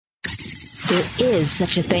There is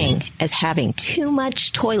such a thing as having too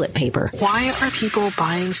much toilet paper. Why are people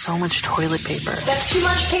buying so much toilet paper? That's too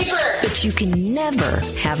much paper! But you can never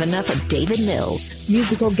have enough of David Mills.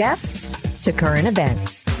 Musical guests to current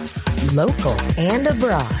events, local and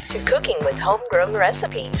abroad, to cooking with homegrown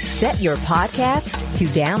recipes. Set your podcast to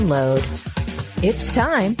download. It's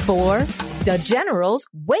time for the General's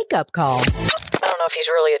Wake Up Call. I don't know if he's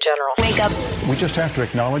really a general. Wake up. We just have to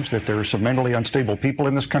acknowledge that there are some mentally unstable people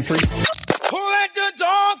in this country. Who let the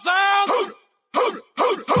dogs out?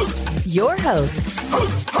 Your host,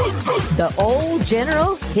 the old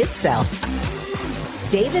general himself,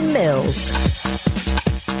 David Mills.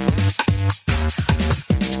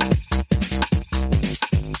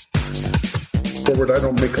 Forward, I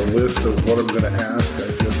don't make a list of what I'm going to ask.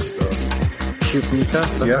 I just shoot from the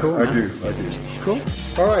cuff. That's cool. I do. Cool.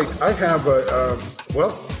 All right, I have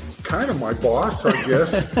kind of my boss, I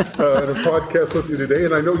guess, in a podcast with you today.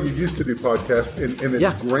 And I know you used to do podcasts, and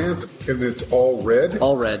it's Grant, and it's all red.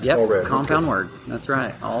 All red. Yep. All red. Compound word. That's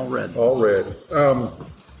right. All red. All red.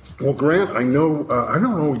 Well, Grant, I know I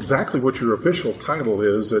don't know exactly what your official title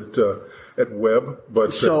is at Webb,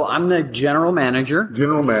 but so I'm the general manager.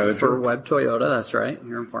 General manager for Webb Toyota. That's right,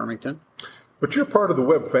 here in Farmington. But you're part of the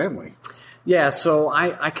Webb family. Yeah, so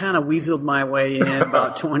I kind of weaseled my way in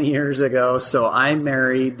about 20 years ago. So I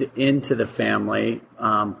married into the family.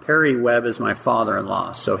 Perry Webb is my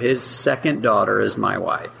father-in-law. So his second daughter is my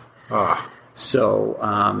wife. So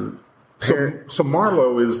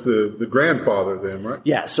Marlo is the grandfather then, right?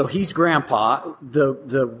 Yeah, so he's grandpa.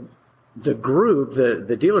 The group,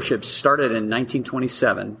 the dealership started in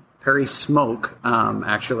 1927. Perry Smoke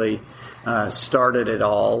actually started it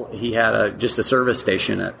all. He had just a service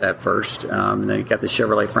station at first, and then he got the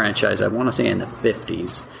Chevrolet franchise, I want to say in the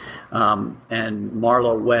 50s. And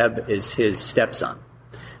Marlo Webb is his stepson.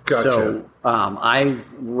 Gotcha. So I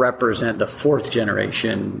represent the fourth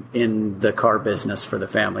generation in the car business for the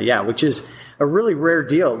family, which is a really rare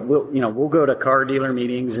deal. We'll go to car dealer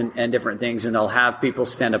meetings and different things, and they'll have people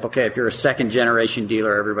stand up. Okay, if you're a second generation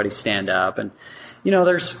dealer, everybody stand up. And,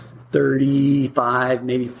 there's 35,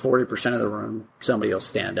 maybe 40% of the room, somebody will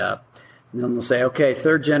stand up. And then they'll say, okay,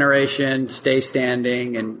 third generation, stay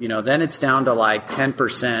standing. And, then it's down to like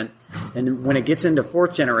 10%. And when it gets into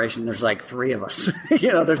fourth generation, there's like three of us.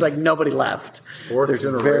 There's like nobody left. Fourth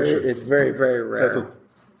generation. It's very, very rare.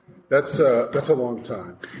 That's a long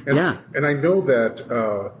time. And I know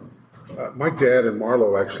that my dad and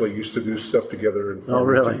Marlo actually used to do stuff together in Farmington. Oh,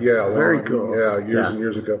 really? Yeah. Very cool. Yeah, years and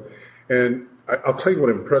years ago. And I'll tell you what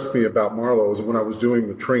impressed me about Marlo is when I was doing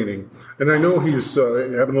the training, and I know he's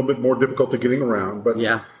having a little bit more difficulty getting around, but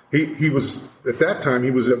he was, at that time,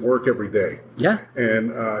 he was at work every day. Yeah.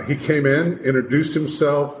 And he came in, introduced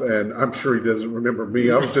himself, and I'm sure he doesn't remember me.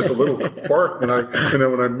 I was just a little fart when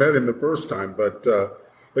I met him the first time, but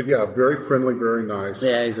yeah, very friendly, very nice.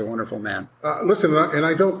 Yeah, he's a wonderful man. Listen, and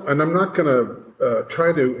I'm not going to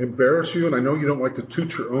try to embarrass you, and I know you don't like to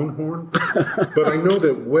toot your own horn, but I know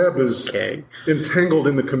that Webb is entangled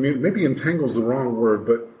in the community. Maybe entangle's the wrong word,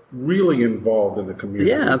 but really involved in the community.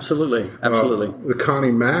 Yeah, absolutely. The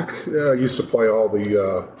Connie Mack, you supply all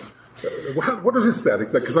the. What is that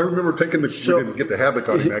exactly? Because I remember taking we didn't get to have the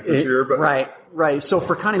Connie Mack this year, but right. So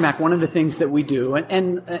for Connie Mack, one of the things that we do,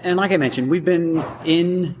 and like I mentioned, we've been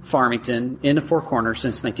in Farmington in the Four Corners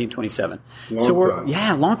since 1927.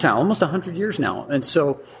 Long time, almost 100 years now. And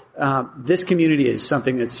so this community is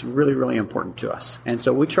something that's really, really important to us. And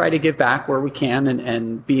so we try to give back where we can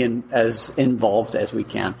and be as involved as we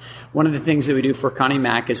can. One of the things that we do for Connie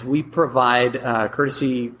Mack is we provide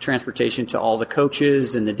courtesy transportation to all the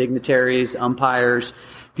coaches and the dignitaries, umpires,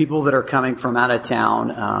 people that are coming from out of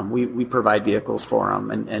town. We provide vehicles for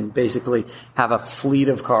them and basically have a fleet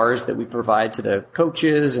of cars that we provide to the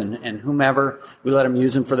coaches and whomever. We let them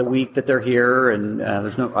use them for the week that they're here, and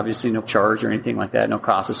there's obviously no charge or anything like that, no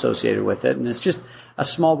cost associated with it. And it's just a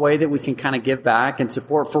small way that we can kind of give back and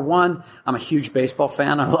support. For one, I'm a huge baseball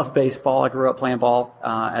fan. I love baseball. I grew up playing ball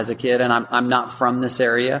as a kid, and I'm not from this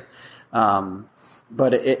area.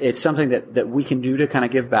 But it's something that we can do to kind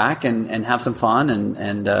of give back and have some fun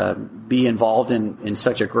and be involved in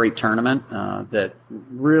such a great tournament that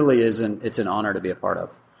really it's an honor to be a part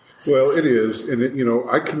of. Well, it is. And,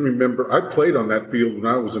 I can remember I played on that field when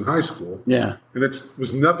I was in high school. Yeah. And it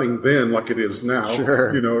was nothing then like it is now.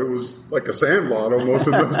 Sure. It was like a sandlot almost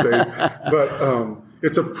in those days. But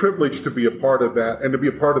it's a privilege to be a part of that and to be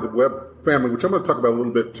a part of the Webb family, which I'm going to talk about a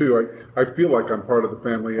little bit too. I feel like I'm part of the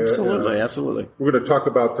family. Absolutely. We're going to talk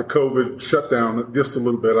about the COVID shutdown just a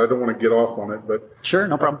little bit. I don't want to get off on it, but sure,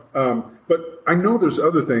 no problem. But I know there's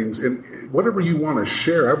other things, and whatever you want to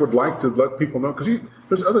share, I would like to let people know because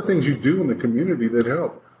there's other things you do in the community that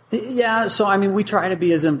help. Yeah, so I mean, we try to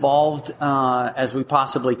be as involved as we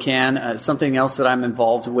possibly can. Something else that I'm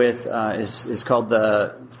involved with is called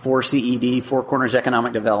the 4CED, Four Corners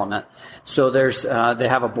Economic Development. So there's they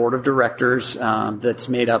have a board of directors that's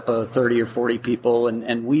made up of 30 or 40 people,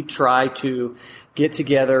 and we try to get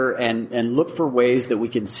together and look for ways that we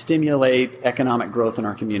can stimulate economic growth in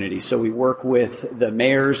our community. So we work with the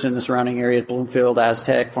mayors in the surrounding areas, Bloomfield,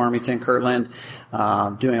 Aztec, Farmington, Kirtland,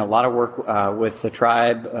 doing a lot of work with the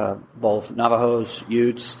tribe, both Navajos,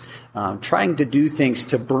 Utes, trying to do things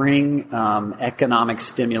to bring economic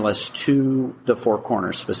stimulus to the Four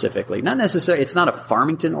Corners specifically. Not necessarily, it's not a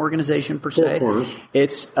Farmington organization per se. Four Corners.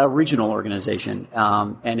 It's a regional organization,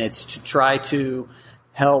 and it's to try to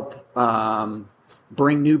help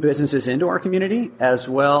bring new businesses into our community as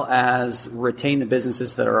well as retain the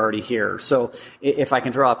businesses that are already here. So if I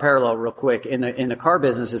can draw a parallel real quick, in the car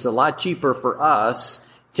business, it's a lot cheaper for us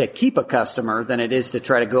to keep a customer than it is to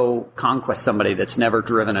try to go conquest somebody that's never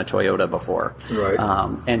driven a Toyota before. Right.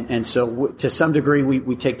 And so to some degree,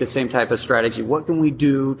 we take the same type of strategy. What can we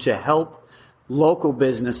do to help local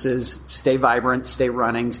businesses stay vibrant, stay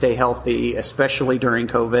running, stay healthy, especially during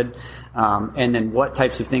COVID? And then what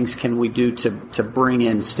types of things can we do to bring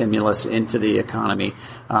in stimulus into the economy?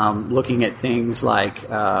 Looking at things like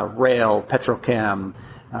rail, petrochem.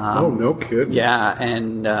 No kidding. Yeah,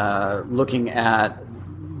 and looking at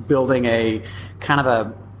building a kind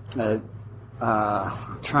of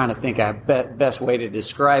trying to think of best way to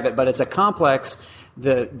describe it, but it's a complex.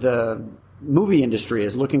 The movie industry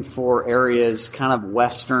is looking for areas, kind of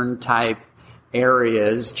Western type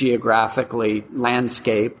areas, geographically,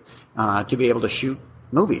 landscape, to be able to shoot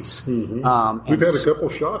movies. Mm-hmm. We've had a couple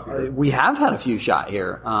shot here. We have had a few shot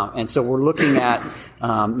here. And so we're looking at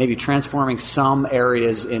maybe transforming some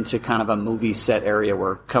areas into kind of a movie set area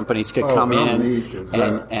where companies could come in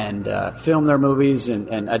and film their movies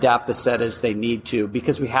and adapt the set as they need to,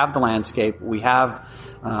 because we have the landscape. We have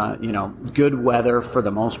good weather for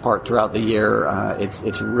the most part throughout the year.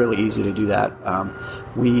 It's really easy to do that.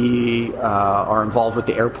 We are involved with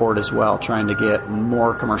the airport as well, trying to get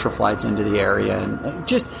more commercial flights into the area, and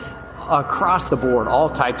just across the board, all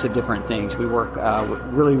types of different things. We work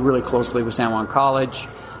really, really closely with San Juan College.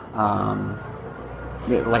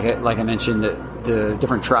 Like I mentioned, the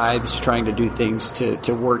different tribes trying to do things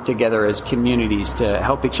to work together as communities to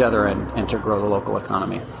help each other and to grow the local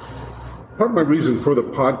economy. Part of my reason for the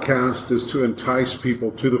podcast is to entice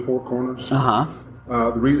people to the Four Corners.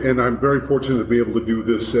 And I'm very fortunate to be able to do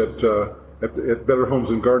this at Better Homes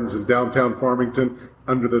and Gardens in downtown Farmington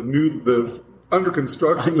under the under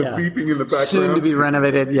construction, the beeping in the background. Soon to be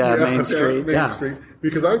renovated, Main Street. Main Street.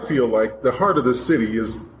 Because I feel like the heart of the city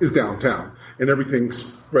is downtown, and everything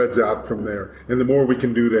spreads out from there. And the more we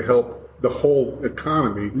can do to help the whole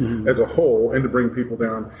economy as a whole, and to bring people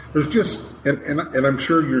down, there's just and I'm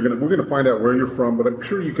sure we're gonna find out where you're from, but I'm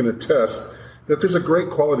sure you can attest that there's a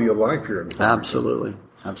great quality of life here in Farmington. Absolutely.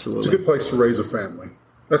 It's a good place to raise a family.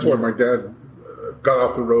 That's why my dad got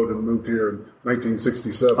off the road and moved here in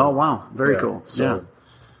 1967. Oh wow, very cool.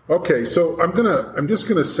 Okay, so I'm just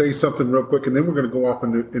gonna say something real quick, and then we're gonna go off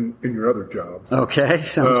in your other job. Okay,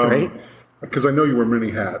 sounds great. Because I know you wear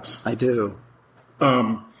many hats. I do.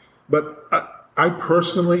 But I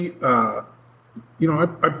personally,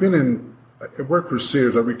 I've been I worked for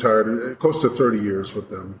Sears. I retired close to 30 years with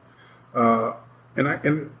them.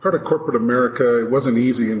 And part of corporate America, it wasn't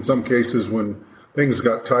easy in some cases when things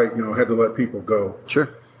got tight, had to let people go. Sure.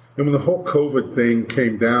 And when the whole COVID thing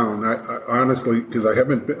came down, I honestly, because I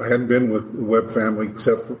hadn't been with the Webb family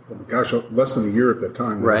except for, less than a year at that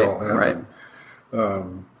time. Right, it all happened.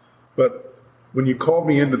 But when you called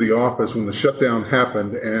me into the office when the shutdown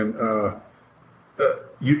happened, and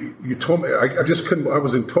you told me, I just couldn't. I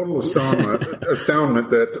was in total astoundment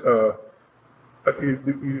that you're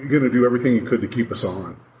going to do everything you could to keep us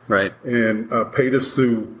on, right? And paid us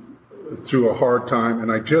through a hard time.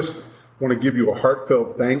 And I just want to give you a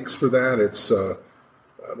heartfelt thanks for that. It's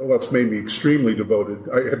made me extremely devoted.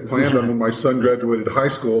 I had planned on when my son graduated high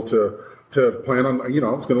school to plan on, I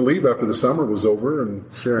was going to leave after the summer was over and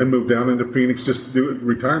move down into Phoenix just to do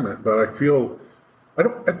retirement. But I feel,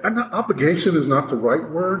 obligation is not the right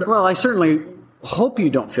word. Well, I certainly hope you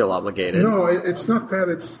don't feel obligated. No, it's not that.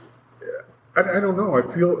 It's, I don't know. I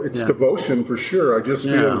feel it's devotion for sure. I just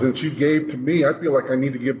feel since you gave to me, I feel like I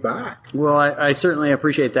need to give back. Well, I certainly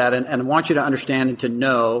appreciate that, and want you to understand and to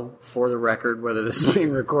know, for the record, whether this is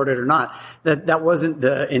being recorded or not, that wasn't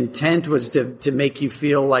the intent. Was to make you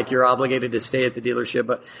feel like you're obligated to stay at the dealership,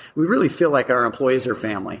 but we really feel like our employees are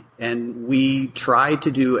family, and we try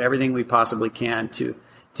to do everything we possibly can to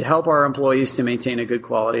help our employees to maintain a good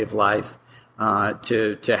quality of life,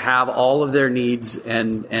 to have all of their needs,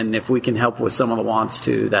 and if we can help with some of the wants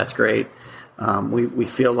too, that's great. We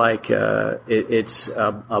feel like it's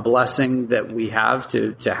a blessing that we have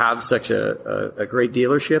to have such a great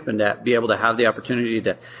dealership and to be able to have the opportunity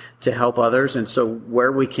to help others. And so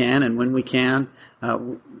where we can and when we can,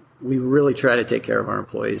 we really try to take care of our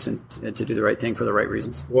employees and to do the right thing for the right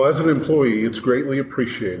reasons. Well, as an employee, it's greatly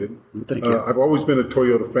appreciated. Thank you. I've always been a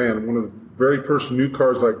Toyota fan. One of the very first new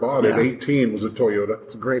cars I bought at 18 was a Toyota.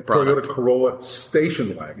 It's a great product. Toyota Corolla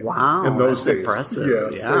station wagon. Wow, in those that's days. impressive. Yeah.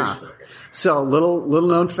 Station wagon. So little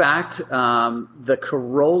known fact, the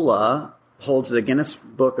Corolla holds the Guinness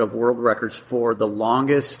Book of World Records for the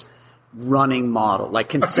longest running model, like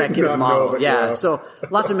consecutive model. Yeah. So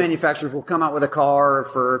lots of manufacturers will come out with a car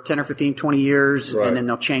for 10 or 15, 20 years, and then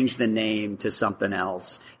they'll change the name to something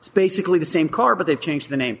else. It's basically the same car, but they've changed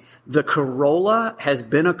the name. The Corolla has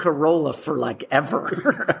been a Corolla for like ever.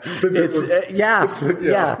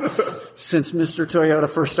 Since Mr. Toyota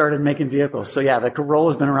first started making vehicles. So yeah, the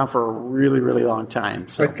Corolla's been around for a really, really long time.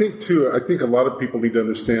 So I think a lot of people need to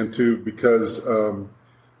understand too, because,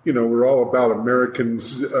 we're all about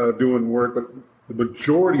Americans doing work, but the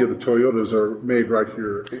majority of the Toyotas are made right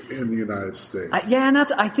here in the United States. And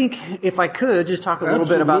I think if I could just talk a little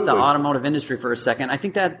bit about the automotive industry for a second, I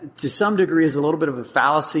think that to some degree is a little bit of a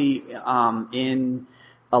fallacy in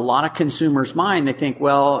a lot of consumers' mind. They think,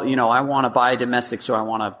 well, I want to buy domestic, so I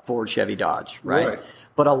want a Ford, Chevy, Dodge, right?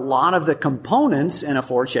 But a lot of the components in a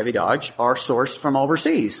Ford, Chevy, Dodge are sourced from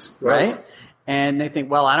overseas, right? And they think,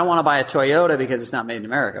 well, I don't want to buy a Toyota because it's not made in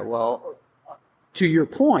America. Well, to your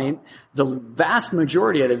point, the vast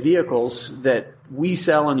majority of the vehicles that we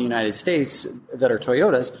sell in the United States that are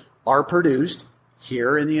Toyotas are produced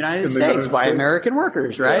here in the United States by American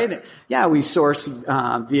workers, right? Yeah, we source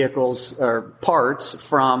vehicles or parts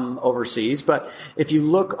from overseas, but if you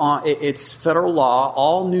look on, it's federal law,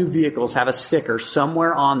 all new vehicles have a sticker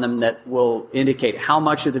somewhere on them that will indicate how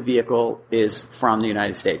much of the vehicle is from the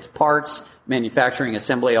United States. Parts, manufacturing,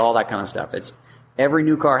 assembly, all that kind of stuff. Every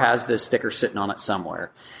new car has this sticker sitting on it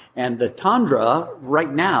somewhere. And the Tundra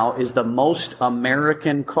right now is the most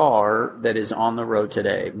American car that is on the road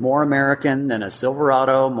today. More American than a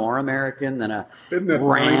Silverado, more American than a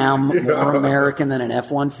Ram, more American than an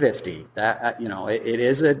F-150. That, it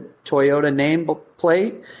is a Toyota name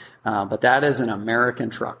plate, but that is an American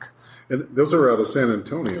truck. And those are out of San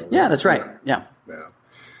Antonio. Yeah, that's right. Yeah.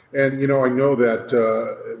 And, I know that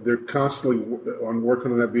they're constantly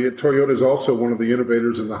working on that. Toyota is also one of the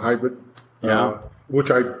innovators in the hybrid,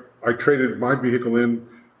 which I traded my vehicle in,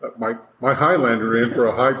 my Highlander in for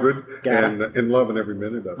a hybrid, and loving every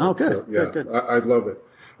minute of it. Oh, good. So, good. I love it.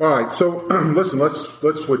 All right, so listen,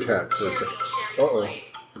 let's switch hats for a second.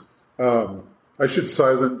 I should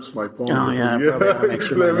silence my phone. Oh, yeah. Probably make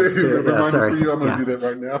sure for you. I'm going to do that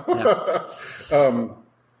right now.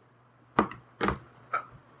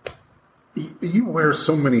 You wear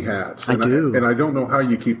so many hats. I do. And I don't know how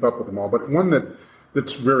you keep up with them all. But one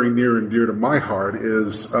that's very near and dear to my heart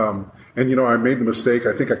is, I made the mistake.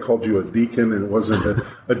 I think I called you a deacon, and it wasn't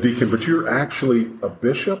a deacon, but you're actually a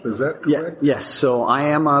bishop. Is that correct? Yes. So I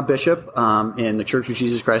am a bishop in the Church of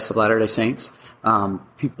Jesus Christ of Latter-day Saints.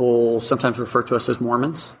 People sometimes refer to us as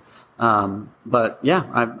Mormons. But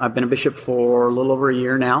yeah, I've been a bishop for a little over a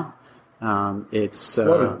year now. It's a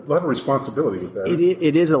lot of responsibility with that.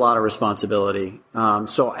 It is a lot of responsibility.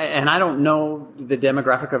 And I don't know the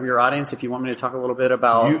demographic of your audience. If you want me to talk a little bit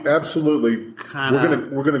about, absolutely.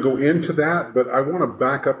 We're gonna go into that, but I want to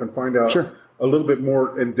back up and find out a little bit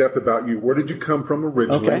more in depth about you. Where did you come from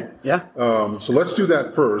originally? Okay. Yeah. So let's do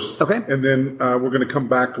that first. Okay. And then we're going to come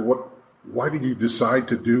back to why did you decide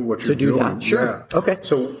to do what you're doing? That. Sure. Yeah. Okay.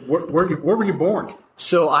 So where were you born?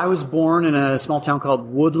 So I was born in a small town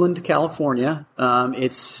called Woodland, California.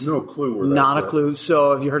 It's no clue where that's not a at. clue.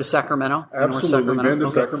 So have you heard of Sacramento? Absolutely, been to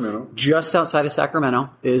Sacramento. Just outside of Sacramento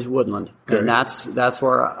is Woodland, and that's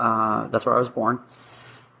where I was born.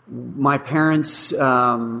 My parents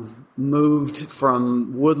moved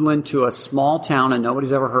from Woodland to a small town, and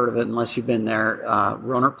nobody's ever heard of it unless you've been there,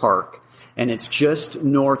 Rohnert Park. And it's just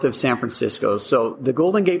north of San Francisco. So the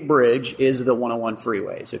Golden Gate Bridge is the 101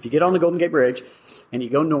 freeway. So if you get on the Golden Gate Bridge and you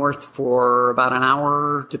go north for about an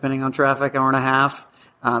hour, depending on traffic, hour and a half,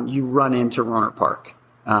 you run into Rohnert Park.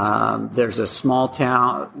 There's a small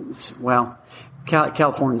town. Well,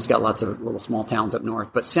 California's got lots of little small towns up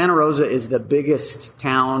north, but Santa Rosa is the biggest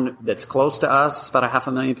town that's close to us. It's about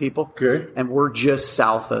 500,000 people. Okay. And we're just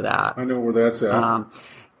south of that. I know where that's at.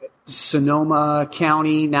 Sonoma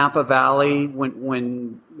County, Napa Valley,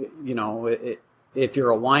 when if you're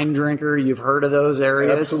a wine drinker, you've heard of those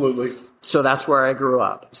areas. Absolutely. So that's where I grew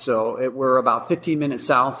up. So we're about 15 minutes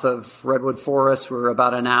south of Redwood Forest. We're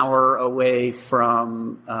about an hour away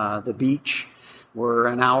from the beach. We're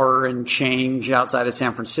an hour and change outside of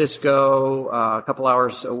San Francisco, a couple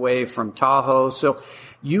hours away from Tahoe. So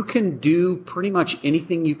you can do pretty much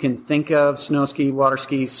anything you can think of: snow ski, water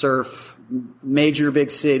ski, surf, major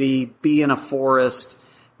big city, be in a forest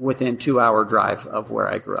within 2-hour drive of where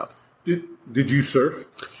I grew up. Did you surf?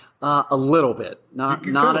 A little bit, not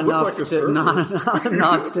enough, not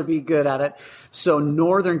enough to be good at it. So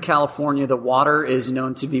Northern California, the water is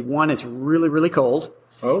known to be, one, it's really, really cold.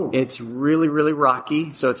 Oh. It's really, really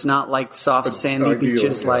rocky. So it's not like soft, sandy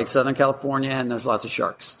beaches like Southern California, and there's lots of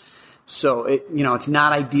sharks. So it's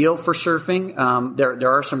not ideal for surfing.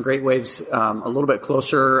 There are some great waves a little bit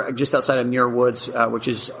closer, just outside of Muir Woods, which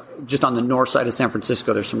is just on the north side of San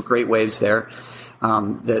Francisco. There's some great waves there.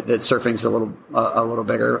 That surfing's a little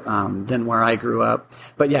bigger than where I grew up.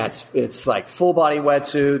 But yeah, it's like full body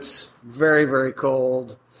wetsuits, very, very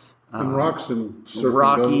cold. And rocks and surfing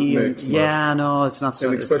rocky. It's not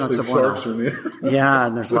so. And especially if sharks are near. Yeah,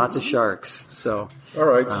 and there's lots of sharks. So all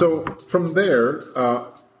right. So from there,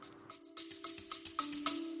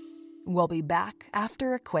 we'll be back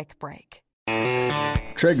after a quick break.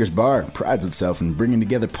 Traeger's Bar prides itself in bringing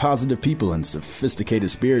together positive people and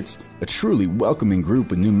sophisticated spirits. A truly welcoming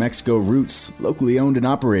group with New Mexico roots, locally owned and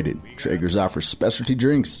operated. Traeger's offers specialty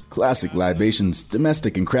drinks, classic libations,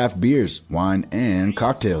 domestic and craft beers, wine, and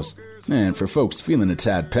cocktails. And for folks feeling a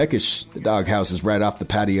tad peckish, the Doghouse is right off the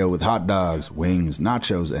patio with hot dogs, wings,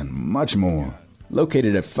 nachos, and much more.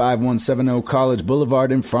 Located at 5170 College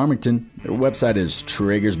Boulevard in Farmington, their website is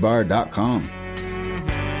TraegersBar.com.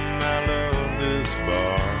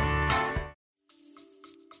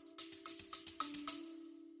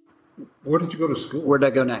 Where did you go to school? Where did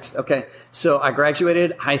I go next? Okay, so I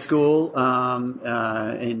graduated high school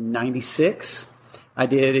in '96. I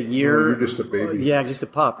did a year. Oh, you're just a baby. Yeah, just a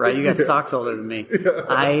pup, right? You got socks older than me. From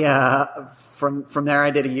there,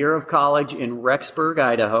 I did a year of college in Rexburg,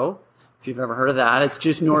 Idaho. If you've ever heard of that, it's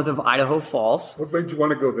just north of Idaho Falls. What made you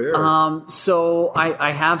want to go there? So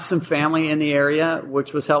I have some family in the area,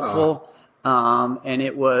 which was helpful, and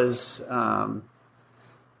it was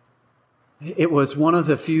one of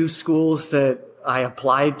the few schools that I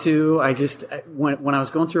applied to. When I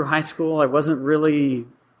was going through high school, I wasn't really.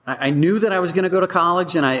 I knew that I was going to go to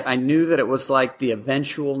college, and I knew that it was like the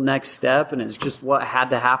eventual next step, and it's just what had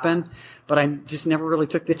to happen. But I just never really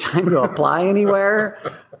took the time to apply anywhere.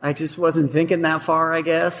 I just wasn't thinking that far, I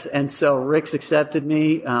guess. And so Rick's accepted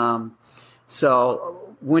me.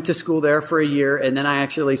 So went to school there for a year, and then I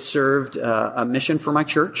actually served a mission for my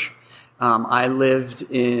church. I lived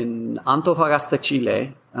in Antofagasta,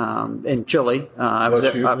 Chile, in Chile. I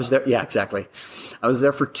was there. Yeah, exactly. I was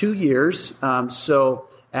there for 2 years. So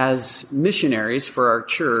as missionaries for our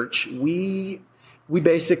church, we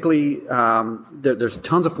basically, there's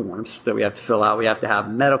tons of forms that we have to fill out. We have to have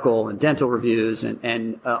medical and dental reviews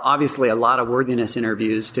and obviously a lot of worthiness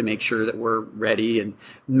interviews to make sure that we're ready and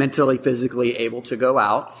mentally, physically able to go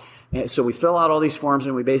out. And so we fill out all these forms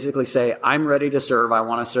and we basically say, I'm ready to serve. I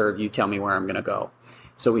want to serve. You tell me where I'm going to go.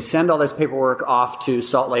 So we send all this paperwork off to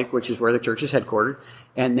Salt Lake, which is where the church is headquartered.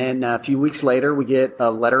 And then a few weeks later, we get a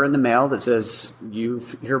letter in the mail that says,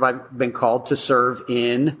 you've hereby been called to serve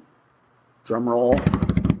in, drum roll,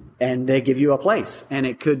 and they give you a place. And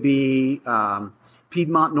it could be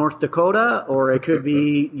Piedmont, North Dakota, or it could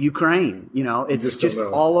be Ukraine. It's just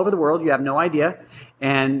all over the world. You have no idea.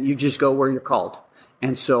 And you just go where you're called.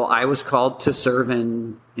 And so I was called to serve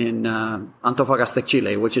in Antofagasta,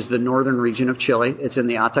 Chile, which is the northern region of Chile. It's in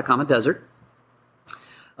the Atacama Desert.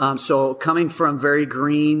 So coming from very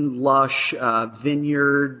green, lush,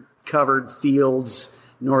 vineyard-covered fields,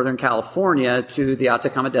 Northern California, to the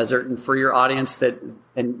Atacama Desert. And for your audience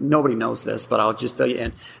and nobody knows this, but I'll just fill you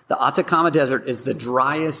in. The Atacama Desert is the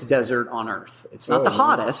driest desert on Earth. It's not the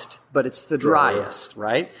hottest, but it's the driest,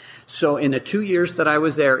 right? So in the 2 years that I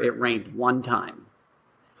was there, it rained one time.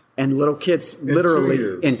 And little kids,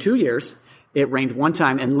 literally, in 2 years, it rained one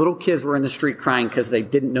time, and little kids were in the street crying because they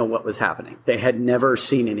didn't know what was happening. They had never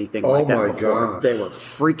seen anything like that before. God. They were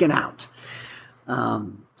freaking out.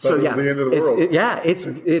 So yeah, the end of the world.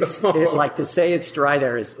 It's like to say it's dry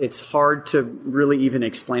there it's hard to really even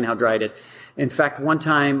explain how dry it is. In fact, one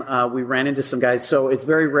time we ran into some guys. So it's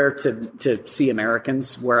very rare to see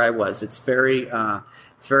Americans where I was. It's very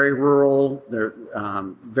rural. They're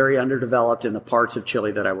very underdeveloped in the parts of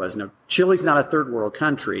Chile that I was. Now, Chile's not a third world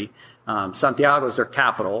country. Santiago is their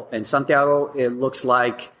capital, and Santiago, it looks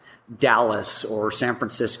like Dallas or San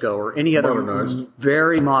Francisco or any other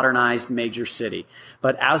very modernized major city.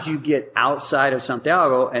 But as you get outside of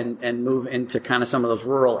Santiago and move into kind of some of those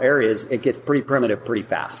rural areas, it gets pretty primitive pretty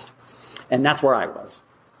fast. And that's where I was.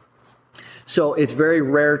 So it's very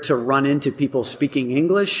rare to run into people speaking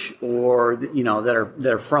English or, that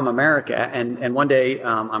are from America. And one day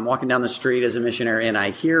I'm walking down the street as a missionary and I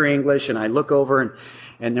hear English and I look over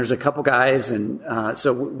and there's a couple guys. And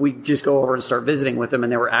so we just go over and start visiting with them.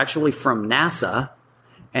 And they were actually from NASA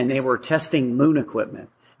and they were testing moon equipment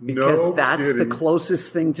because that's the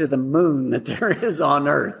closest thing to the moon that there is on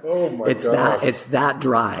Earth. Oh my gosh. It's that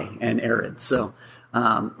dry and arid. So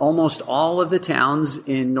almost all of the towns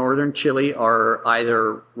in northern Chile are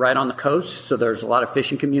either right on the coast, so there's a lot of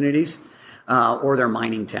fishing communities, or they're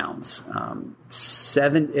mining towns.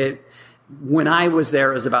 When I was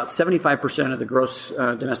there, it was about 75% of the gross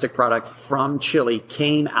domestic product from Chile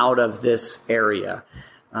came out of this area.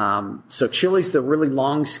 So Chile's the really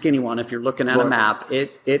long, skinny one. If you're looking at a map,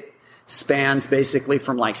 it spans basically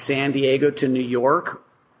from like San Diego to New York,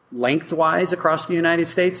 lengthwise across the United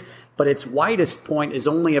States, but its widest point is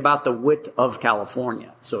only about the width of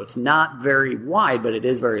California. So it's not very wide, but it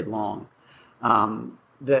is very long.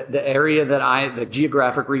 The area the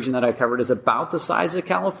geographic region that I covered is about the size of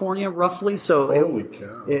California, roughly. So holy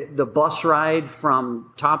cow. The bus ride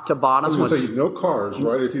from top to bottom. I was going to say, no cars,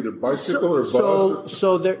 right? It's either bicycle or bus.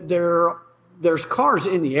 So there's cars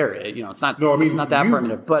in the area. It's not. It's not that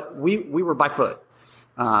primitive. But we were by foot.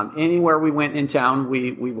 Anywhere we went in town,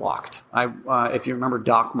 we walked. If you remember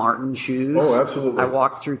Doc Marten shoes. Oh, absolutely. I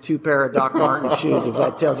walked through 2 pair of Doc Marten shoes, if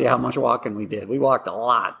that tells you how much walking we did. We walked a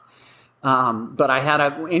lot. But I had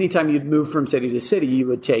anytime you'd move from city to city, you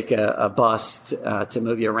would take a bus to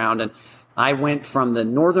move you around. And I went from the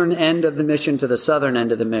northern end of the mission to the southern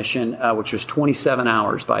end of the mission, which was 27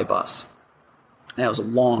 hours by bus. That was a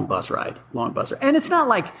long bus ride. And it's not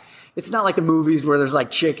like the movies where there's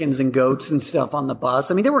like chickens and goats and stuff on the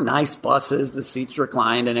bus. I mean, there were nice buses, the seats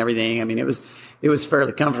reclined and everything. I mean, it was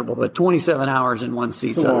fairly comfortable, but 27 hours in one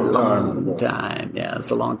seat's a long time. Yeah,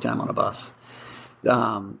 it's a long time on a bus.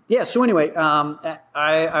 So anyway,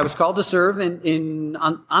 I was called to serve in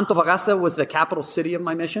Antofagasta was the capital city of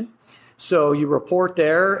my mission. So you report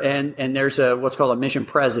there and there's what's called a mission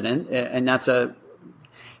president, and that's a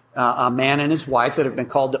man and his wife that have been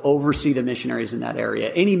called to oversee the missionaries in that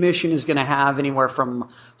area. Any mission is going to have anywhere from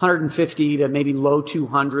 150 to maybe low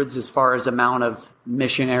 200s as far as amount of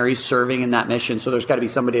missionaries serving in that mission. So there's got to be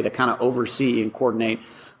somebody to kind of oversee and coordinate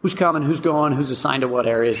who's coming, who's going, who's assigned to what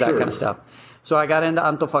areas, that kind of stuff. So I got into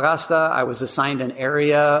Antofagasta. I was assigned an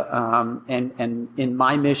area, and in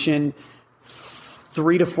my mission,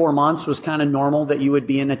 3 to 4 months was kind of normal that you would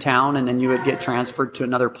be in a town and then you would get transferred to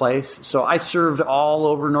another place. So I served all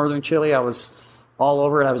over northern Chile. I was all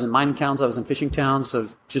over it. I was in mining towns. I was in fishing towns. So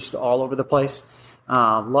just all over the place.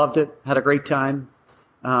 Loved it. Had a great time.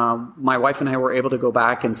 My wife and I were able to go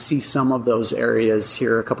back and see some of those areas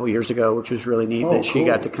here a couple of years ago, which was really neat. She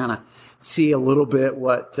got to kind of see a little bit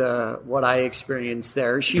what I experienced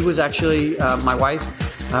there. She was actually, my wife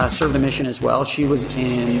served a mission as well. She was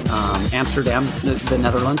in Amsterdam, the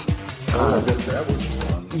Netherlands. That was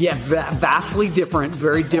fun. Yeah, vastly different,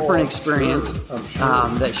 very different experience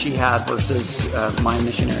that she had versus my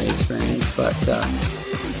missionary experience. But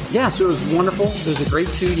so it was wonderful. It was a great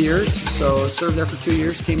 2 years. So served there for 2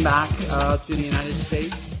 years, came back to the United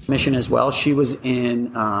States. Mission as well. She was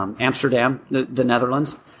in Amsterdam, the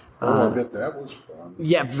Netherlands. I bet that was fun.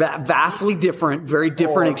 Yeah, vastly different, very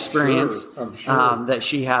different experience that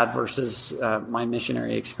she had versus my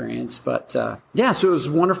missionary experience. But so it was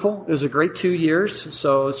wonderful. It was a great 2 years.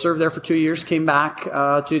 So served there for 2 years, came back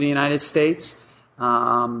to the United States,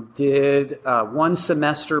 did 1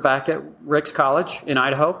 semester back at Ricks College in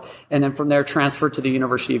Idaho, and then from there transferred to the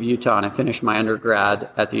University of Utah, and I finished my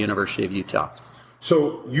undergrad at the University of Utah.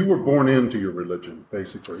 So you were born into your religion,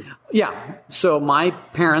 basically. Yeah. So my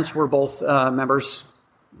parents were both members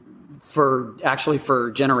for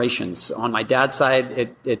generations. On my dad's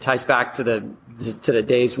side, it ties back to the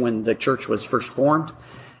days when the church was first formed,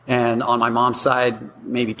 and on my mom's side,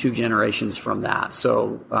 maybe 2 generations from that.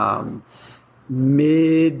 So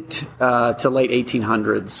mid to late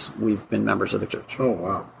 1800s, we've been members of the church. Oh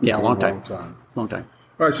wow! Yeah, long time.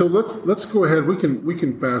 All right, so let's go ahead. We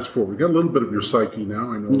can fast forward. We got a little bit of your psyche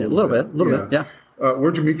now. I know a little bit. Yeah.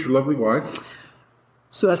 Where'd you meet your lovely wife?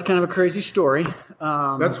 So that's kind of a crazy story.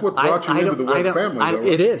 That's what brought you into the Webb family, though.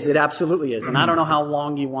 It is. It absolutely is. And I don't know how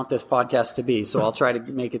long you want this podcast to be, so I'll try to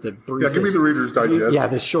make it the briefest. Yeah, give me the Reader's Digest. Yeah,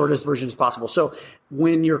 the shortest version as possible. So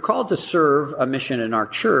when you're called to serve a mission in our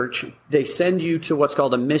church, they send you to what's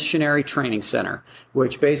called a missionary training center,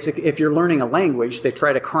 which basically, if you're learning a language, they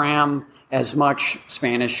try to cram as much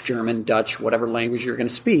Spanish, German, Dutch, whatever language you're going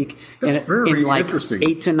to speak. That's very like interesting.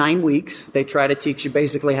 8 to 9 weeks, they try to teach you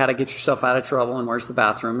basically how to get yourself out of trouble and where's the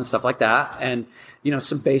bathroom and stuff like that. And,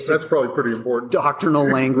 some basic... That's probably pretty important. Doctrinal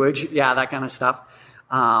language. Yeah, that kind of stuff.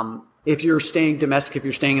 If you're staying domestic, if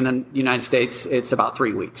you're staying in the United States, it's about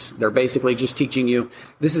 3 weeks. They're basically just teaching you,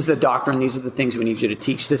 this is the doctrine, these are the things we need you to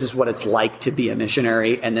teach, this is what it's like to be a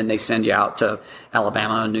missionary, and then they send you out to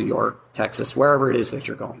Alabama, New York, Texas, wherever it is that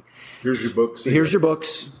you're going. Here's your books. Here's your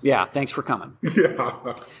books. Yeah, thanks for coming.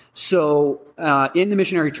 Yeah. So in the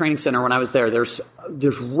missionary training center, when I was there, there's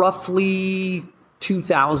roughly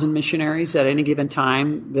 2,000 missionaries at any given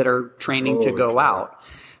time that are training to go out.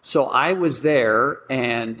 So I was there,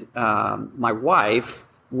 and my wife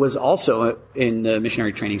was also in the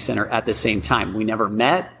missionary training center at the same time. We never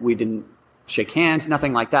met. We didn't shake hands,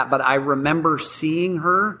 nothing like that. But I remember seeing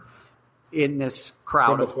her in this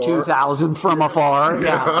crowd of 2,000 from afar.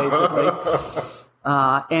 Yeah, basically.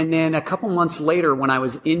 And then a couple months later, when I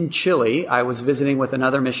was in Chile, I was visiting with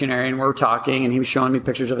another missionary, and we were talking, and he was showing me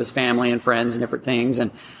pictures of his family and friends and different things.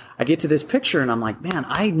 And I get to this picture, and I'm like, man,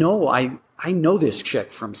 I know this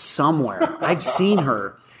chick from somewhere. I've seen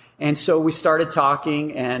her. And so we started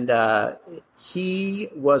talking, and he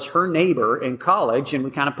was her neighbor in college, and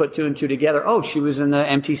we kind of put 2 and 2 together. Oh, she was in the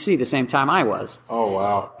MTC the same time I was. Oh,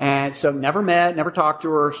 wow. And so never met, never talked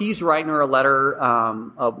to her. He's writing her a letter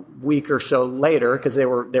a week or so later, because they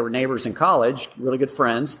were neighbors in college, really good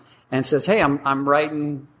friends, and says, hey, I'm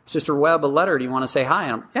writing Sister Webb a letter. Do you want to say hi?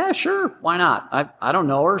 And I'm, yeah, sure. Why not? I don't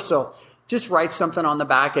know her, so just write something on the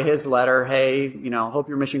back of his letter. Hey, hope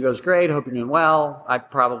your mission goes great. Hope you're doing well. I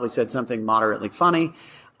probably said something moderately funny.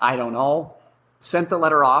 I don't know. Sent the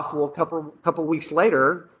letter off. Well, a couple weeks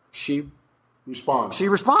later, she responds. She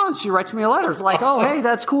writes me a letter. It's like, oh, hey,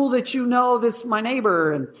 that's cool that you know this, my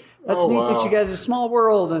neighbor, and that's neat that you guys are a small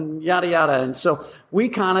world, and yada, yada. And so we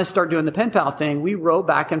kind of start doing the pen pal thing. We wrote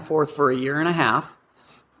back and forth for a year and a half.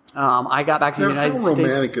 I got back to the United States. How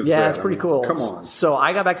romantic is that? Yeah, it's pretty cool. Come on. So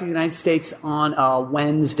I got back to the United States on a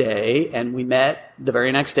Wednesday, and we met the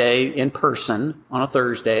very next day in person on a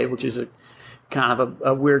Thursday, which is kind of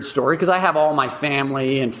a weird story, because I have all my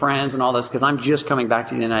family and friends and all this, because I'm just coming back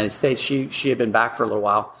to the United States. She had been back for a little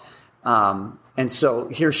while. And so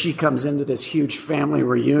here she comes into this huge family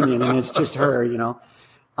reunion, and it's just her,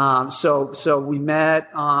 So we met,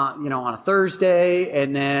 on a Thursday,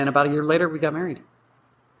 and then about a year later, we got married.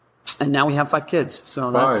 And now we have 5 kids.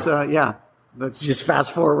 So that's, let's just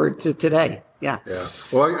fast forward to today. Yeah. Yeah.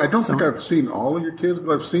 Well, I don't think I've seen all of your kids,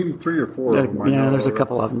 but I've seen 3 or 4 of them. Yeah, there's a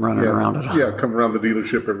couple of them running around at home. Yeah, come around the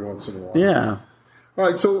dealership every once in a while. Yeah. All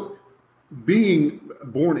right. So being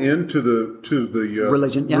born into the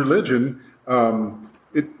religion,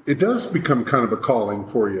 it does become kind of a calling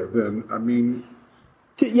for you then. I mean,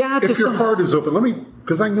 if your heart is open,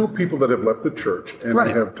 because I know people that have left the church, and I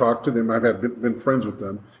have talked to them. I've been friends with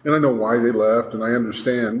them, and I know why they left, and I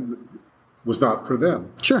understand it was not for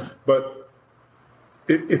them. Sure. But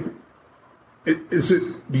do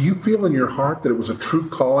you feel in your heart that it was a true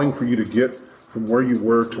calling for you to get from where you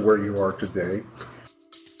were to where you are today?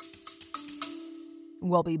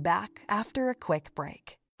 We'll be back after a quick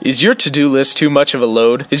break. Is your to-do list too much of a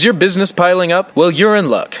load? Is your business piling up? Well, you're in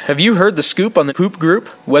luck. Have you heard the scoop on the Poop Group?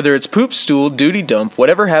 Whether it's poop, stool, duty dump,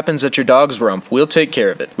 whatever happens at your dog's rump, we'll take care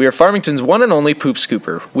of it. We are Farmington's one and only Poop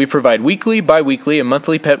Scooper. We provide weekly, bi-weekly, and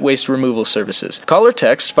monthly pet waste removal services. Call or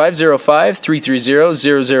text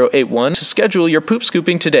 505-330-0081 to schedule your poop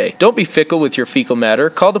scooping today. Don't be fickle with your fecal matter.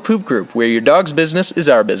 Call the Poop Group, where your dog's business is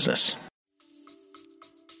our business.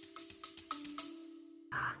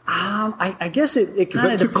 I guess it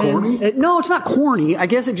kind of depends. No, it's not corny. I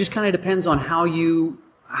guess it just kind of depends on how you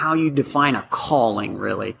define a calling,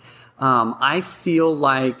 really. I feel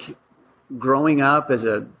like growing up as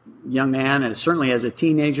a young man, and certainly as a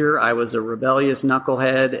teenager, I was a rebellious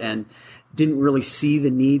knucklehead and didn't really see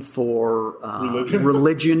the need for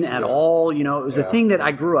religion at all. It was a thing that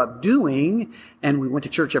I grew up doing, and we went to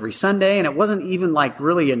church every Sunday, and it wasn't even like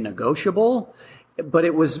really a negotiable. But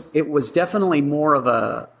it was definitely more of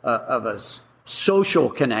a social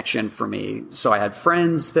connection for me. So I had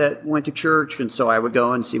friends that went to church, and so I would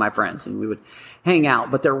go and see my friends, and we would hang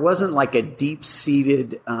out. But there wasn't like a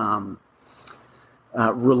deep-seated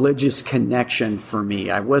religious connection for me.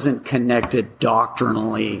 I wasn't connected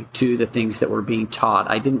doctrinally to the things that were being taught.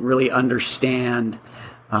 I didn't really understand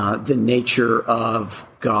the nature of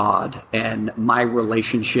God and my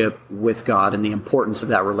relationship with God and the importance of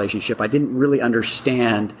that relationship. I didn't really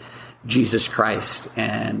understand Jesus Christ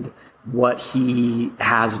and what he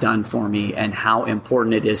has done for me and how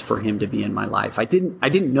important it is for him to be in my life. I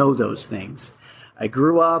didn't know those things. I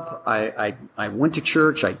grew up, I went to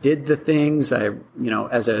church, I did the things, as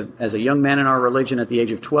a young man in our religion at the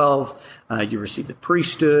age of 12, you receive the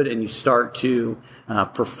priesthood and you start to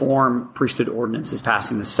perform priesthood ordinances,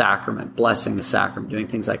 passing the sacrament, blessing the sacrament, doing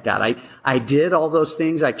things like that. I did all those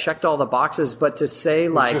things, I checked all the boxes, but to say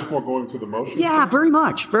just more going through the motions? Yeah, very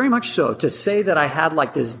much so. To say that I had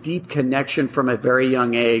like this deep connection from a very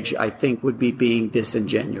young age, I think would be being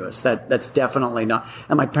disingenuous. That's definitely not,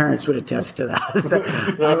 and my parents would attest to that.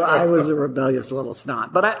 I was a rebellious little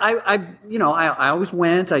snot, but I always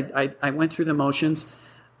went. I went through the motions,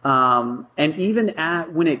 and even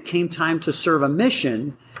when it came time to serve a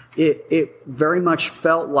mission, it very much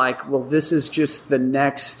felt like, well, this is just the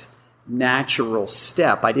next natural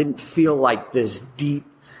step. I didn't feel like this deep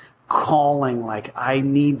calling, like I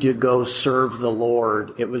need to go serve the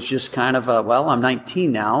Lord. It was just kind of I'm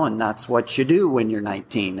 19 now, and that's what you do when you're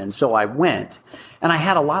 19. And so I went, and I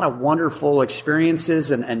had a lot of wonderful experiences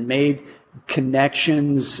and made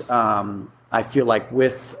connections, I feel like,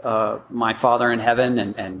 with my Father in heaven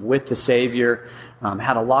and with the Savior.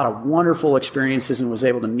 Had a lot of wonderful experiences and was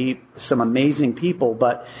able to meet some amazing people.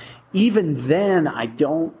 But even then, I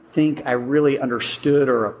don't think I really understood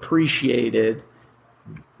or appreciated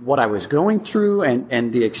what I was going through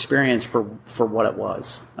and the experience for what it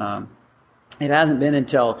was. It hasn't been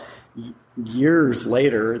until years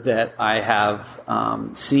later that I have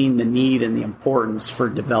seen the need and the importance for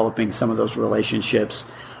developing some of those relationships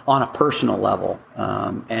on a personal level,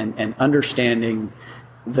 and understanding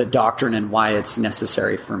the doctrine and why it's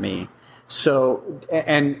necessary for me. So,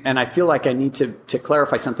 and I feel like I need to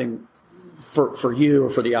clarify something for you or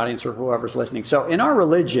for the audience or whoever's listening. So in our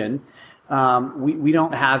religion, we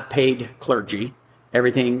don't have paid clergy.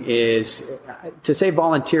 Everything is, to say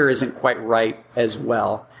volunteer isn't quite right as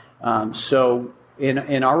well. So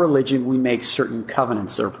in our religion, we make certain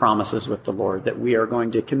covenants or promises with the Lord that we are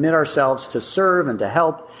going to commit ourselves to serve and to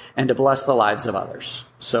help and to bless the lives of others.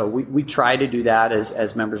 So we try to do that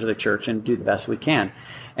as members of the church and do the best we can.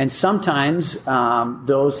 And sometimes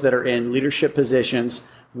those that are in leadership positions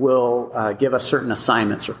will give us certain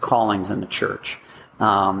assignments or callings in the church.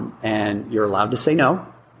 And you're allowed to say no.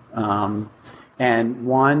 And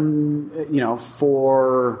one,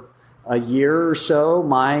 for a year or so,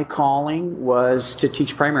 my calling was to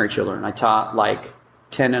teach primary children. I taught like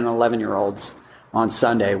 10 and 11-year-olds on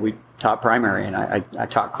Sunday. We taught primary, and I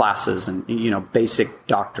taught classes and, basic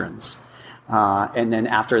doctrines. And then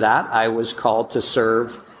after that, I was called to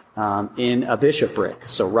serve in a bishopric.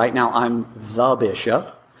 So right now I'm the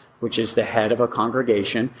bishop, which is the head of a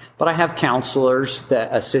congregation, but I have counselors that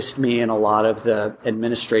assist me in a lot of the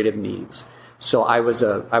administrative needs. So I was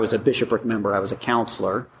a bishopric member. I was a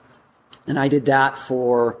counselor, and I did that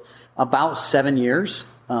for about 7 years.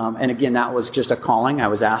 And again, that was just a calling. I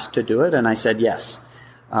was asked to do it, and I said yes.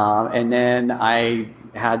 And then I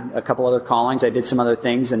had a couple other callings. I did some other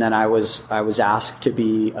things, and then I was asked to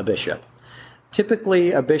be a bishop.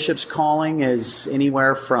 Typically, a bishop's calling is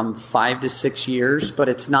anywhere from 5 to 6 years, but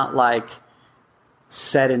it's not like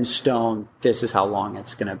set in stone, this is how long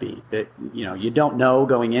it's going to be. That, you don't know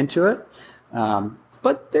going into it,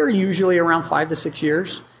 but they're usually around 5 to 6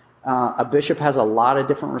 years. A bishop has a lot of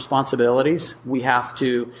different responsibilities.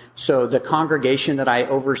 So the congregation that I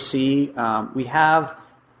oversee, we have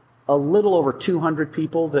a little over 200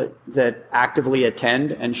 people that actively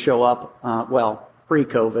attend and show up,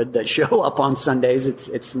 pre-COVID, that show up on Sundays.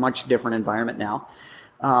 It's a much different environment now.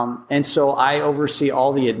 And so I oversee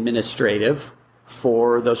all the administrative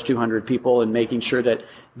for those 200 people and making sure that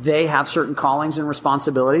they have certain callings and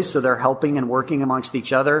responsibilities. So they're helping and working amongst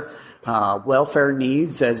each other. Welfare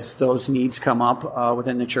needs, as those needs come up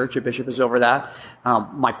within the church, a bishop is over that.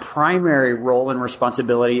 My primary role and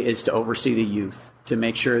responsibility is to oversee the youth, to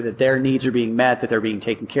make sure that their needs are being met, that they're being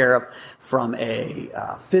taken care of from a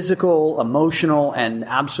physical, emotional, and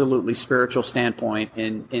absolutely spiritual standpoint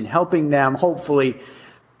in helping them hopefully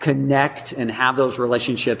connect and have those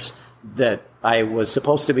relationships that I was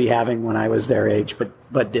supposed to be having when I was their age,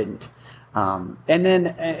 but didn't. And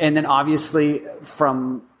then obviously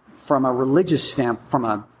from a religious from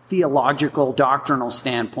a theological, doctrinal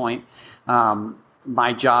standpoint,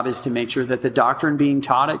 my job is to make sure that the doctrine being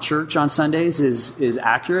taught at church on Sundays is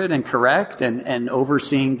accurate and correct, and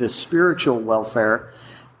overseeing the spiritual welfare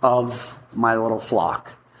of my little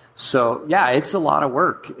flock. So yeah, it's a lot of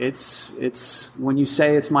work. It's when you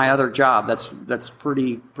say it's my other job, that's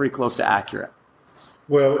pretty close to accurate.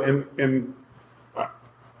 Well, and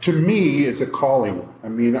to me, it's a calling. I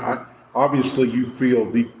mean, obviously you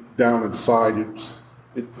feel deep down inside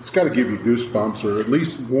it's got to give you goosebumps or at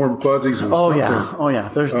least warm fuzzies or something. Oh yeah.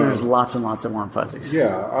 There's lots and lots of warm fuzzies.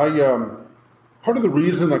 Yeah, part of the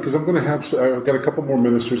reason, because I've got a couple more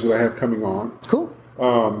ministers that I have coming on. Cool.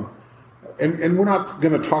 And we're not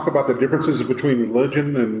going to talk about the differences between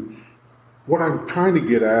religion, and what I'm trying to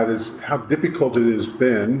get at is how difficult it has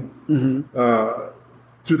been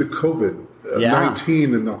through the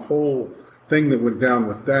COVID-19 and the whole thing that went down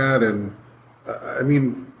with that. And I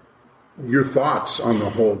mean, your thoughts on the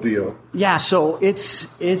whole deal? Yeah, so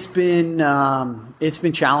it's been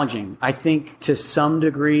challenging. I think to some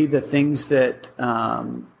degree the things that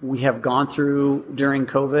we have gone through during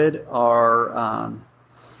COVID are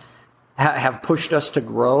have pushed us to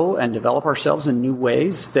grow and develop ourselves in new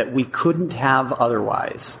ways that we couldn't have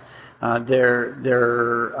otherwise.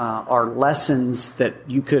 There are lessons that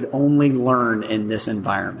you could only learn in this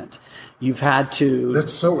environment. You've had to...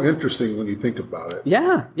 That's so interesting when you think about it.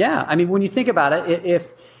 Yeah. I mean, when you think about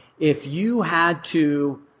it, if you had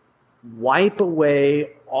to wipe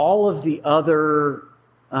away all of the other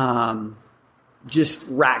just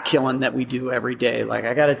rat killing that we do every day, like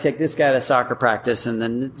I got to take this guy to soccer practice, and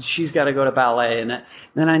then she's got to go to ballet, and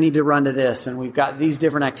then I need to run to this, and we've got these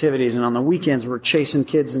different activities, and on the weekends we're chasing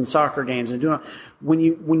kids in soccer games and doing. When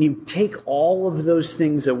you take all of those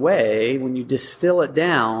things away, when you distill it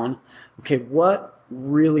down, okay, what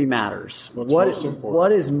really matters?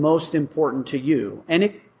 What is most important to you?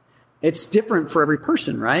 And it's different for every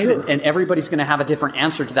person, right? Sure. And everybody's going to have a different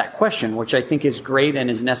answer to that question, which I think is great and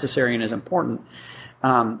is necessary and is important.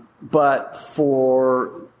 But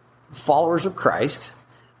for followers of Christ,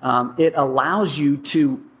 it allows you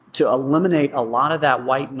to eliminate a lot of that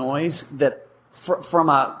white noise that from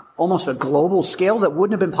almost a global scale that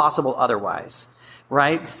wouldn't have been possible otherwise,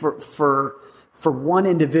 right? For one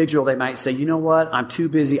individual, they might say, you know what, I'm too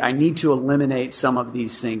busy. I need to eliminate some of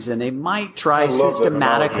these things. And they might try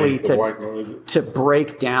systematically to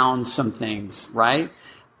break down some things, right?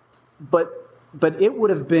 But it would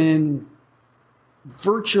have been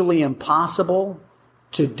virtually impossible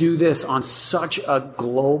to do this on such a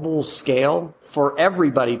global scale for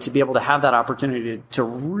everybody to be able to have that opportunity to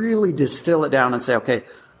really distill it down and say, okay,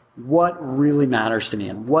 what really matters to me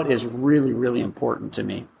and what is really, really important to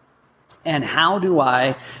me? And how do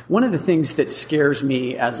one of the things that scares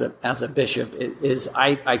me as a bishop is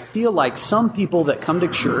I feel like some people that come to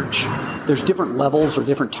church, there's different levels or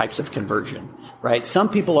different types of conversion, right? Some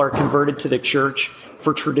people are converted to the church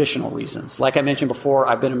for traditional reasons. Like I mentioned before,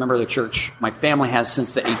 I've been a member of the church. My family has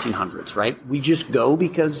since the 1800s, right? We just go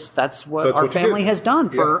because that's what our family has done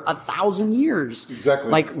for 1,000 years. Exactly.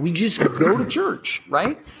 Like we just go to church,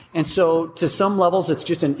 right? And so to some levels, it's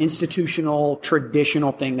just an institutional,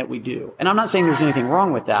 traditional thing that we do. And I'm not saying there's anything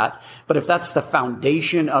wrong with that, but if that's the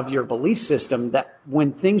foundation of your belief system, that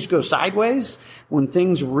when things go sideways, when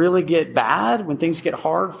things really get bad, when things get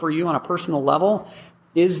hard for you on a personal level,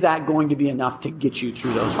 is that going to be enough to get you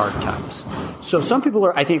through those hard times? So some people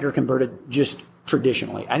are converted just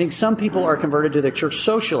traditionally. I think some people are converted to the church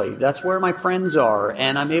socially. That's where my friends are,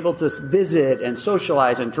 and I'm able to visit and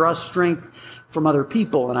socialize and draw strength from other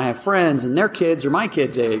people, and I have friends and their kids are my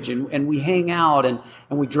kids' age, and we hang out and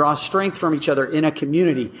we draw strength from each other in a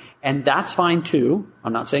community, and that's fine too.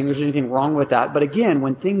 I'm not saying there's anything wrong with that, but again,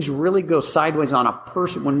 when things really go sideways on a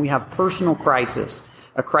person, when we have personal crisis,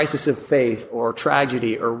 a crisis of faith or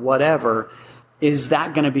tragedy or whatever, is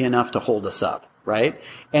that going to be enough to hold us up? Right?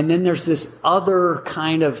 And then there's this other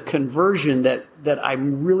kind of conversion that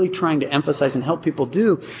I'm really trying to emphasize and help people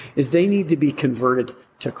do, is they need to be converted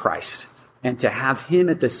to Christ and to have Him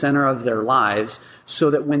at the center of their lives, so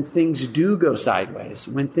that when things do go sideways,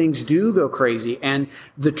 when things do go crazy, and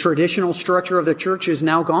the traditional structure of the church is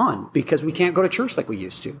now gone because we can't go to church like we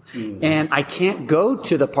used to. Mm-hmm. And I can't go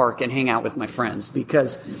to the park and hang out with my friends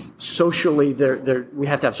because socially we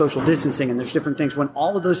have to have social distancing, and there's different things. When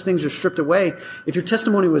all of those things are stripped away, if your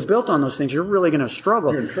testimony was built on those things, you're really going to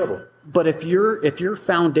struggle. You're in trouble. But if your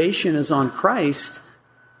foundation is on Christ,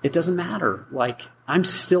 it doesn't matter. Like, I'm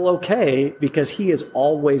still okay because He is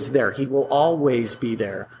always there. He will always be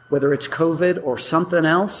there. Whether it's COVID or something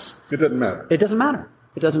else. It doesn't matter. It doesn't matter.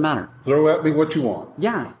 It doesn't matter. Throw at me what you want.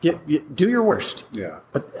 Yeah. Do your worst. Yeah.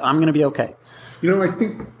 But I'm going to be okay. You know, I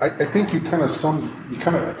think you kind of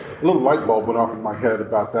kind of, a little light bulb went off in my head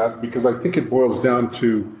about that, because I think it boils down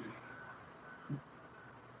to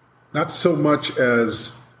not so much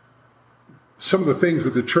as some of the things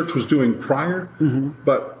that the church was doing prior,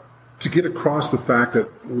 but to get across the fact that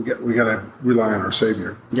we got to rely on our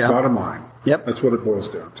Savior. Yeah. Bottom line. Yep. That's what it boils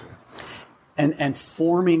down to. And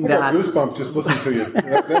forming I that. got goosebumps just listening to you.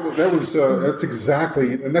 That's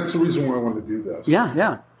exactly, and that's the reason why I wanted to do this.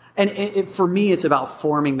 Yeah. And for me, it's about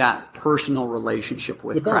forming that personal relationship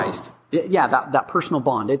with Christ. Yeah, that personal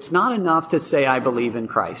bond. It's not enough to say I believe in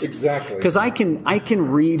Christ. Exactly. Because I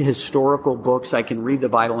can read historical books, I can read the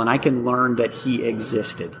Bible, and I can learn that He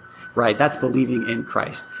existed. Right? That's believing in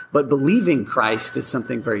Christ. But believing Christ is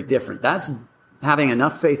something very different. That's having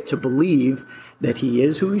enough faith to believe that He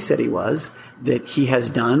is who He said He was, that He has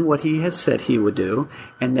done what He has said He would do,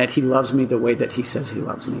 and that He loves me the way that He says He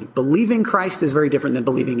loves me. Believing Christ is very different than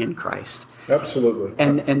believing in Christ. Absolutely.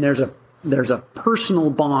 And there's a personal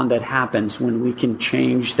bond that happens when we can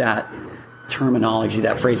change that terminology,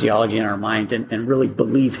 that phraseology in our mind, and really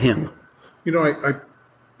believe Him. You know, I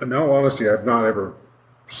in all honesty, I've not ever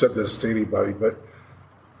said this to anybody, but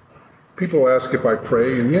people ask if I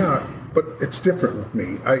pray, and but it's different with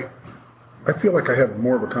me. I feel like I have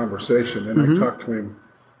more of a conversation, and I talk to Him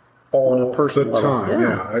all the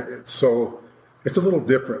time. So it's a little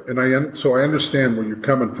different, and I understand where you're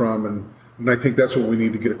coming from, and I think that's what we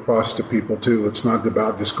need to get across to people too. It's not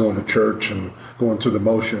about just going to church and going through the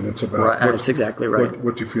motion. It's about that's exactly right.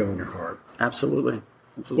 What you feel in your heart. Absolutely.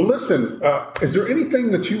 Well, listen, is there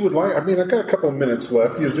anything that you would like? I mean, I've got a couple of minutes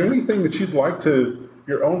left. Is there anything that you'd like to,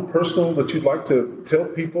 your own personal, that you'd like to tell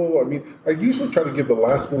people? I mean, I usually try to give the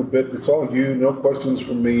last little bit. It's all you, no questions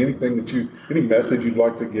from me. Anything that any message you'd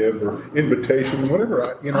like to give, or invitation, whatever.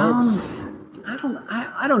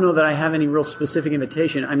 I don't know that I have any real specific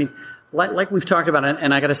invitation. I mean, like we've talked about,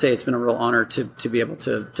 and I got to say, it's been a real honor to be able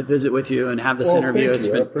to visit with you and have this interview. Thank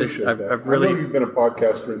you. I appreciate that. I've really, I know you've been a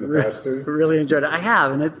podcaster in the past too. Really enjoyed it. I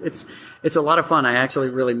have, and it's a lot of fun. I actually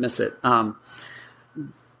really miss it.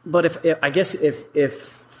 But if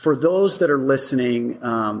for those that are listening,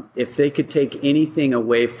 if they could take anything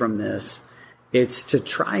away from this, it's to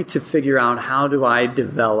try to figure out, how do I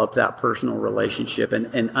develop that personal relationship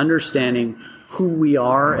and understanding who we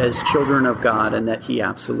are as children of God, and that He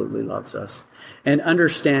absolutely loves us, and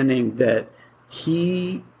understanding that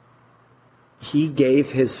He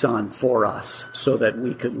gave His Son for us so that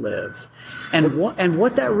we could live, and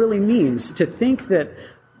what that really means, to think that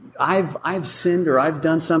I've sinned, or I've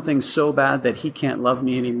done something so bad that He can't love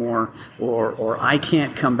me anymore, or I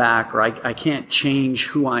can't come back, or I can't change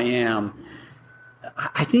who I am.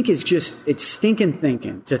 I think it's stinking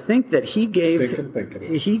thinking to think that He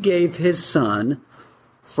gave His Son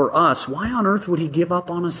for us. Why on earth would He give up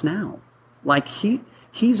on us now? Like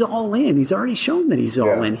He's all in. He's already shown that He's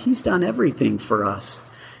all in. He's done everything for us.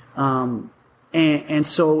 And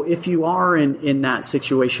so if you are in that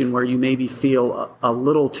situation where you maybe feel a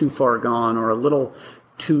little too far gone, or a little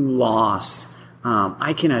too lost,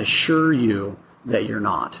 I can assure you that you're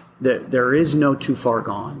not. That there is no too far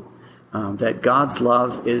gone. That God's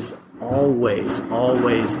love is always,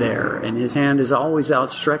 always there, and His hand is always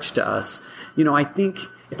outstretched to us. You know, I think,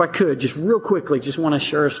 if I could, just real quickly, just want to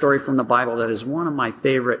share a story from the Bible that is one of my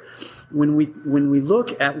favorite. When we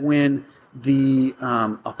look at when the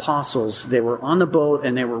apostles, they were on the boat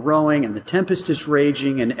and they were rowing, and the tempest is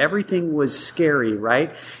raging, and everything was scary,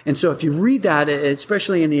 right? And so if you read that,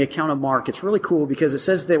 especially in the account of Mark, it's really cool, because it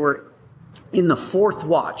says they were in the fourth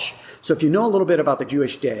watch. So if you know a little bit about the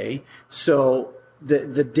Jewish day, so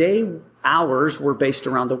the day hours were based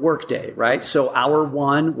around the work day, right? So hour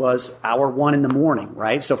one was hour 1 in the morning,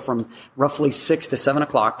 right? So from roughly 6 to 7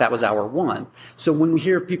 o'clock, that was hour 1. So when we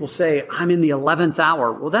hear people say, I'm in the 11th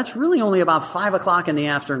hour, well, that's really only about 5 o'clock in the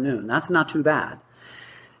afternoon. That's not too bad.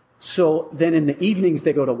 So then in the evenings,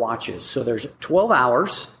 they go to watches. So there's 12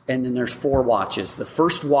 hours, and then there's 4 watches. The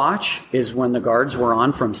first watch is when the guards were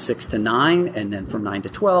on from 6 to 9, and then from 9 to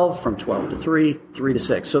 12, from 12 to 3, 3 to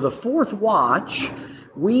 6. So the fourth watch,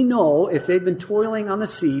 we know if they've been toiling on the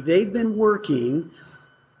sea, they've been working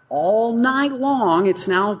all night long. It's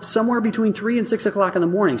now somewhere between 3 and 6 o'clock in the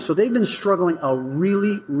morning. So they've been struggling a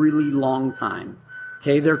really, really long time.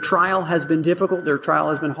 Okay, their trial has been difficult. Their trial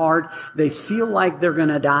has been hard. They feel like they're going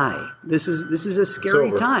to die. This is a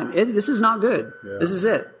scary time. This is not good. Yeah. This is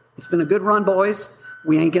it. It's been a good run, boys.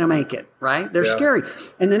 We ain't going to make it, right? They're scary.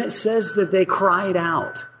 And then it says that they cried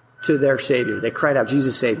out to their Savior. They cried out,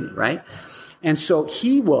 Jesus, save me, right? And so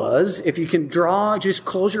he was, if you can just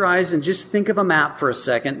close your eyes and just think of a map for a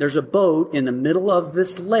second. There's a boat in the middle of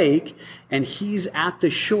this lake, and he's at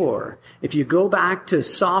the shore. If you go back to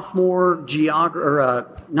sophomore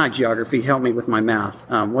not geography, help me with my math.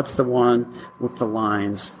 What's the one with the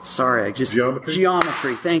lines? Sorry,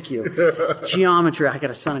 Geometry, thank you. Geometry. I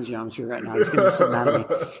got a son in geometry right now. He's going to be so mad at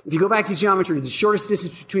me. If you go back to geometry, the shortest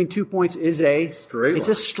distance between 2 points is a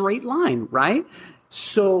straight line, right?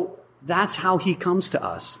 So that's how he comes to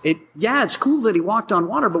us. It's cool that he walked on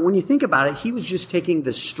water, but when you think about it, he was just taking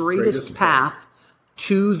the straightest path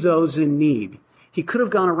to those in need. He could have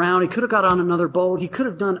gone around. He could have got on another boat. He could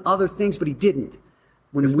have done other things, but he didn't.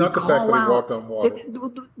 It's not the fact that he walked on water.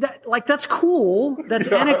 That's cool. That's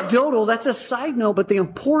anecdotal. That's a side note. But the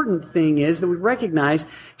important thing is that we recognize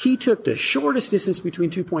he took the shortest distance between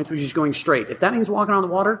 2 points, which is going straight. If that means walking on the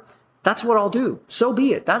water, that's what I'll do. So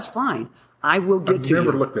be it. That's fine. I will get to you. I've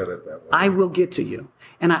never looked at it that way. I will get to you.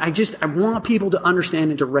 And I want people to understand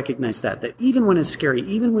and to recognize that even when it's scary,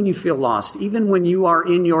 even when you feel lost, even when you are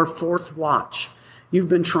in your fourth watch, you've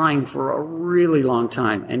been trying for a really long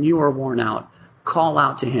time and you are worn out, call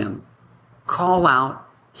out to him. Call out.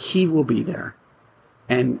 He will be there.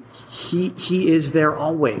 And he is there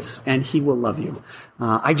always, and he will love you.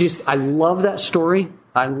 I love that story.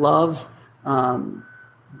 I love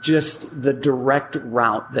just the direct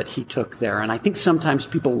route that he took there. And I think sometimes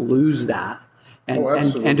people lose that and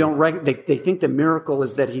don't they think the miracle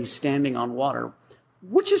is that he's standing on water,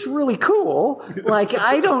 which is really cool. Like,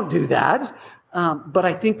 I don't do that. But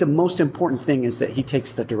I think the most important thing is that he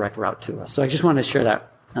takes the direct route to us. So I just wanted to share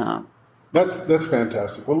that. That's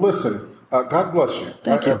fantastic. Well, listen, God bless you.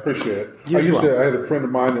 Thank you. I appreciate it. I had a friend of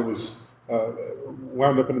mine that was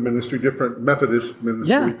wound up in the ministry, different Methodist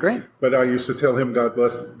ministry. Yeah, great. But I used to tell him, God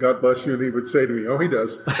bless you, and he would say to me, oh, he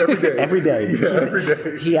does, every day. Every day. Yeah, every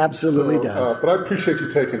day. He absolutely does. But I appreciate you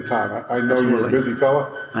taking time. I know you're a busy fella.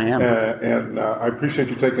 I am. And I appreciate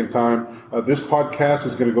you taking time. This podcast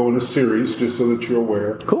is going to go in a series, just so that you're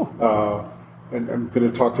aware. Cool. And I'm going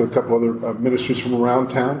to talk to a couple other ministers from around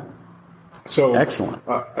town. So excellent.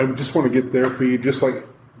 I just want to get their feed, just like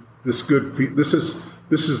this good feed. This is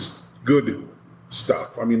good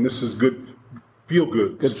stuff. I mean, this is good, feel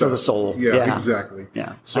good. Good stuff. for the soul. Yeah, exactly.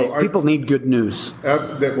 Yeah. So people need good news.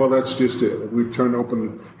 Well, that's just it. If we turn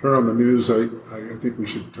on the news, I think we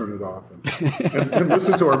should turn it off and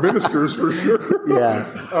listen to our ministers for sure. Yeah.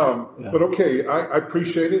 But okay, I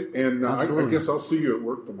appreciate it, and I guess I'll see you at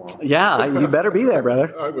work tomorrow. Yeah, you better be there,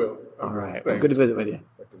 brother. I will. All right. Well, good to visit with you.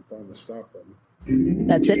 I can find the stop button.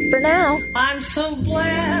 That's it for now. I'm so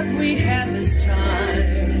glad we had this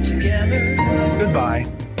time together. Goodbye.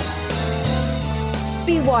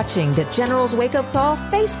 Be watching the General's Wake Up Call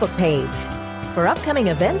Facebook page for upcoming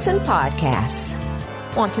events and podcasts.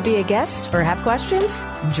 Want to be a guest or have questions?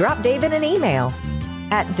 Drop David an email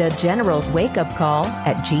at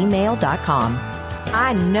thegeneralswakeupcall@gmail.com.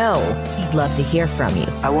 I know he'd love to hear from you.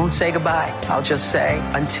 I won't say goodbye. I'll just say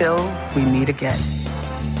until we meet again.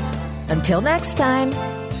 Until next time,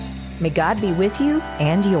 may God be with you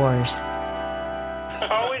and yours.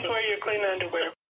 Always wear your clean underwear.